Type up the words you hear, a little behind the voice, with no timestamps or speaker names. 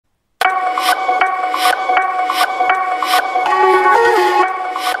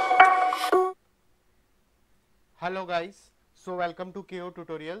guys, so welcome to KO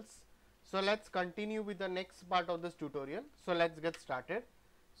tutorials. So let's continue with the next part of this tutorial. So let's get started.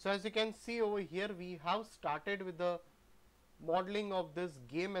 So as you can see over here, we have started with the modeling of this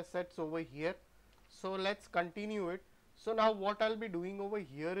game assets over here. So let's continue it. So now what I'll be doing over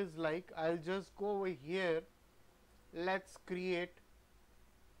here is like I'll just go over here. Let's create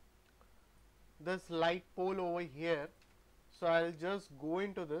this light pole over here. So I'll just go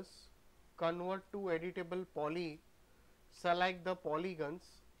into this, convert to editable poly, select the polygons.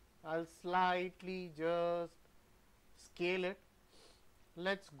 I'll slightly just scale it.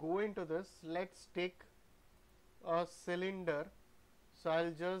 Let's go into this. Let's take a cylinder. So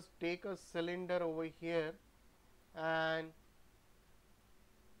I'll just take a cylinder over here and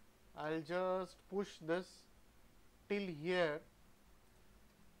I'll just push this till here.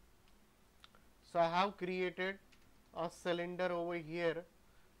 So I have created a cylinder over here.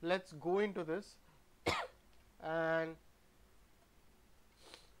 Let's go into this and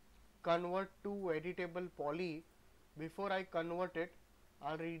convert to editable poly. Before I convert it,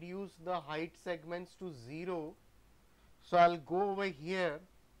 I'll reduce the height segments to 0. So I'll go over here.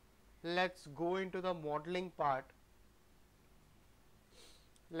 Let's go into the modeling part.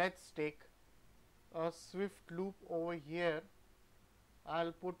 Let's take a swift loop over here.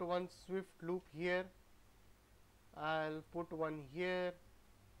 I'll put one swift loop here. I'll put one here,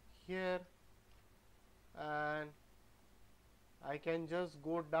 here, and I can just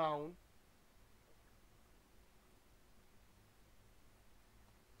go down.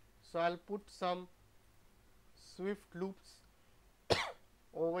 So I'll put some swift loops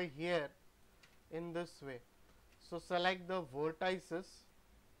over here in this way. So select the vertices.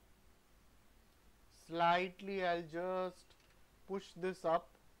 Slightly I'll just push this up.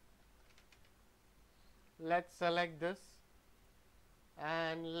 Let's select this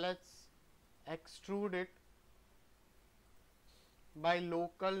and let's extrude it by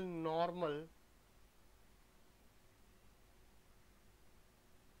local normal.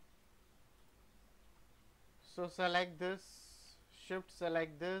 So select this, shift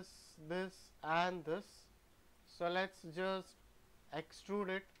select this, this and this. So let's just extrude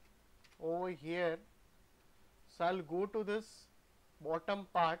it over here. So I'll go to this bottom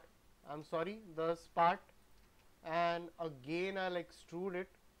part, this part, and again I'll extrude it.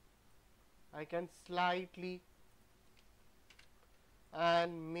 I can slightly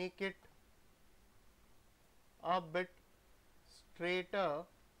and make it a bit straighter.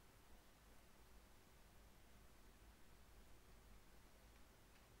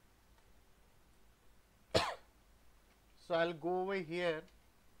 So I'll go over here,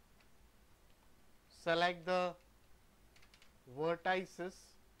 select the vertices,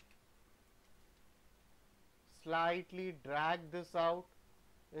 slightly drag this out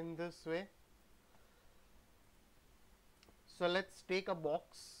in this way. So let's take a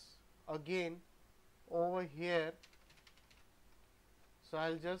box again over here. So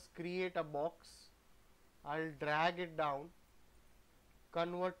I'll just create a box. I'll drag it down,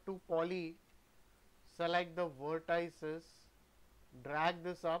 convert to poly, select the vertices, drag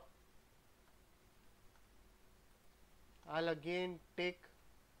this up. I'll again take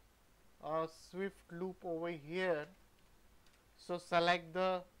a swift loop over here. So select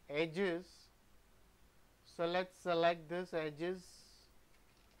the edges. So let's select this edges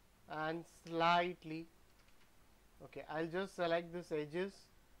and slightly, okay, I'll just select this edges.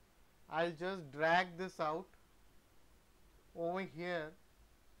 I'll just drag this out over here.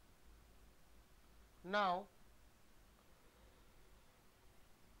 Now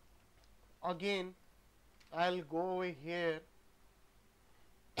again I'll go over here.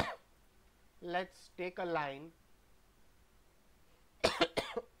 Let's take a line.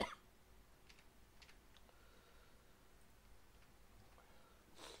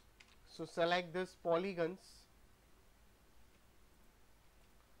 So select this polygons,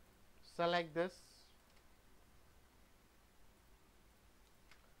 select this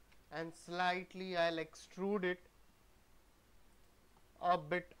and slightly I'll extrude it a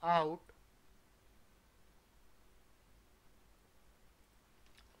bit out.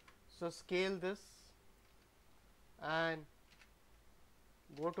 So scale this and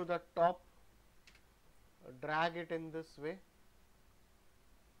go to the top, drag it in this way.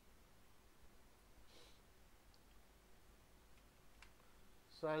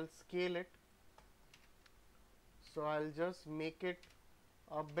 So I'll scale it. So I'll just make it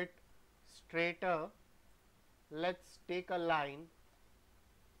a bit straighter. Let's take a line.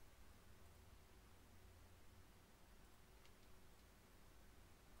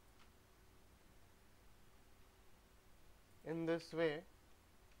 In this way,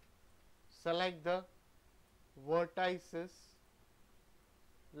 select the vertices.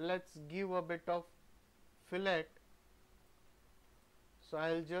 Let's give a bit of fillet. So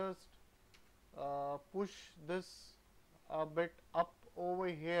I'll just push this a bit up over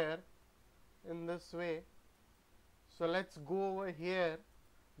here in this way. So let's go over here,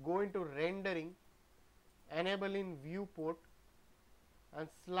 go into rendering, enable in viewport and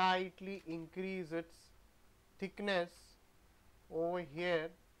slightly increase its thickness over here.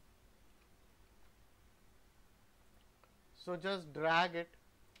 So just drag it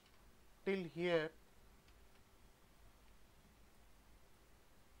till here,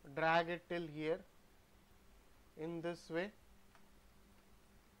 drag it till here in this way.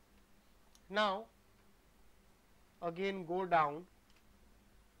 Now again go down,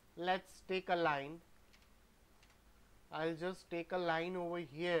 let's take a line. I'll just take a line over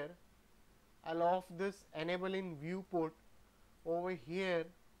here. I'll off this enable in viewport over here,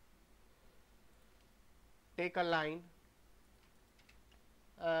 take a line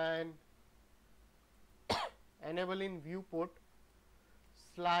and enable in viewport,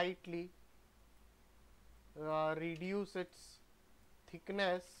 slightly reduce its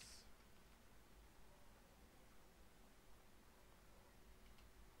thickness.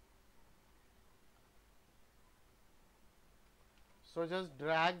 So just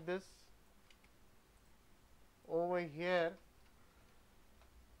drag this over here,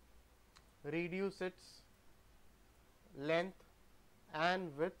 reduce its length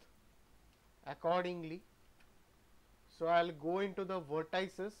and width accordingly. So I'll go into the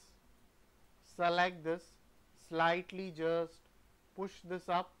vertices, select this, slightly just push this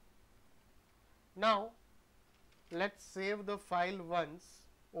up. Now let's save the file once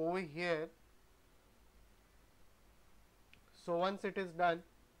over here. So once it is done,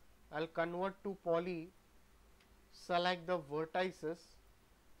 I'll convert to poly, select the vertices,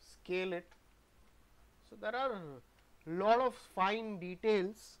 scale it. So there are a lot of fine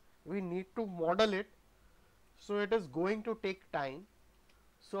details, we need to model it, so it is going to take time.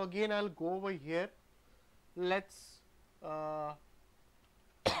 So again I'll go over here, let's go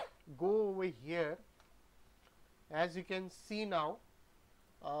over here. As you can see now,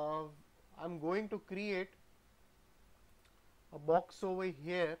 I'm going to create a box over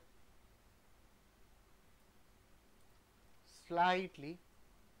here, slightly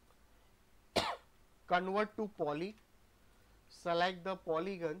convert to poly, select the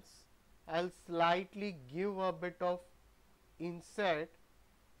polygons. I'll slightly give a bit of inset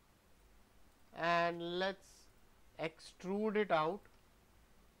and let's extrude it out.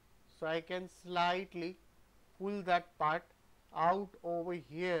 So I can slightly pull that part out over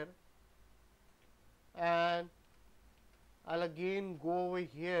here and I'll again go over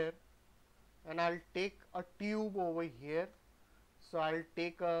here and I'll take a tube over here. So I'll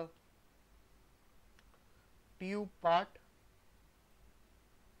take a tube part.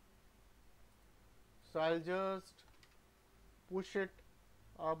 So I'll just push it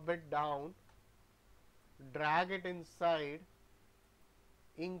a bit down, drag it inside,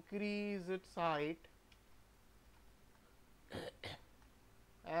 increase its height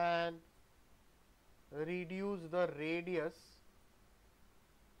and reduce the radius.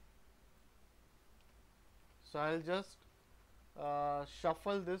 So I'll just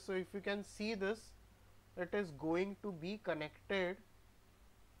shuffle this. So if you can see this, it is going to be connected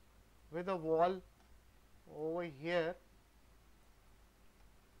with a wall over here.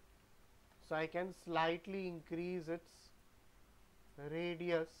 So I can slightly increase its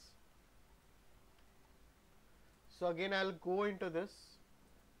radius. So again I'll go into this.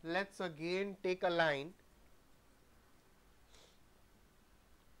 Let's again take a line.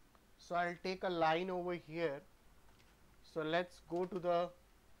 So I'll take a line over here. So let's go to the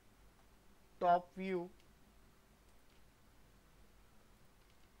top view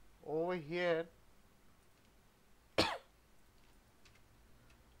over here.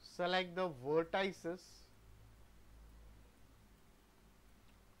 Select the vertices.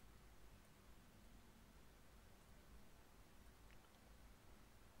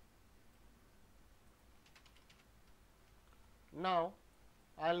 Now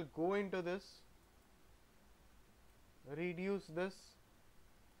I'll go into this, reduce this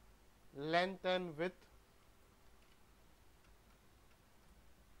length and width.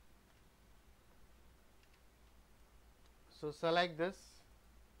 So select this.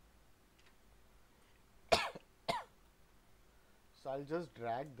 So I'll just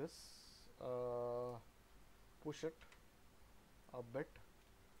drag this, push it a bit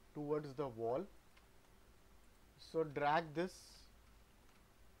towards the wall. So drag this,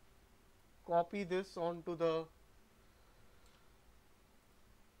 copy this onto the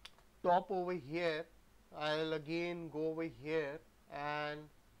top over here I'll again go over here and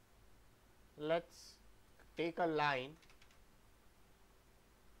let's take a line.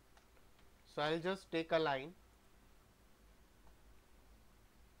 So I'll just take a line.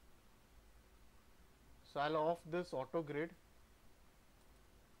 So I'll off this auto grid.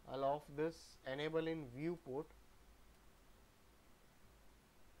 I'll off this enable in viewport.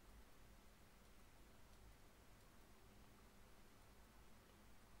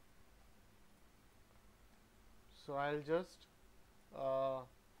 So I'll just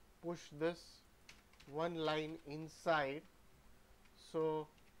push this one line inside. So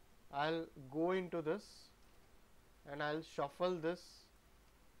I'll go into this and I'll shuffle this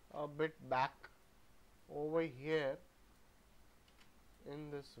a bit back over here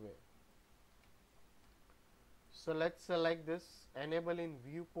in this way. So let's select this, enable in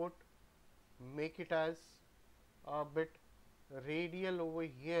viewport, make it as a bit radial over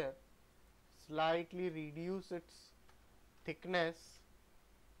here, slightly reduce its thickness,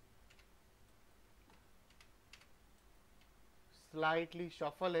 slightly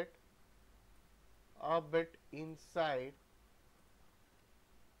shuffle it a bit inside,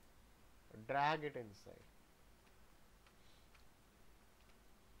 drag it inside.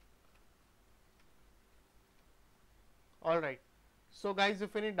 Alright, so guys,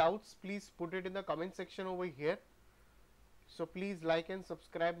 if any doubts, please put it in the comment section over here. So please like and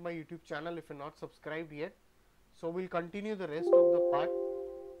subscribe my YouTube channel if you're not subscribed yet. So we'll continue the rest of the part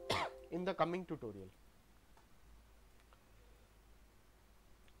in the coming tutorial.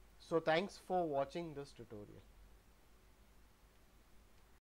 So thanks for watching this tutorial.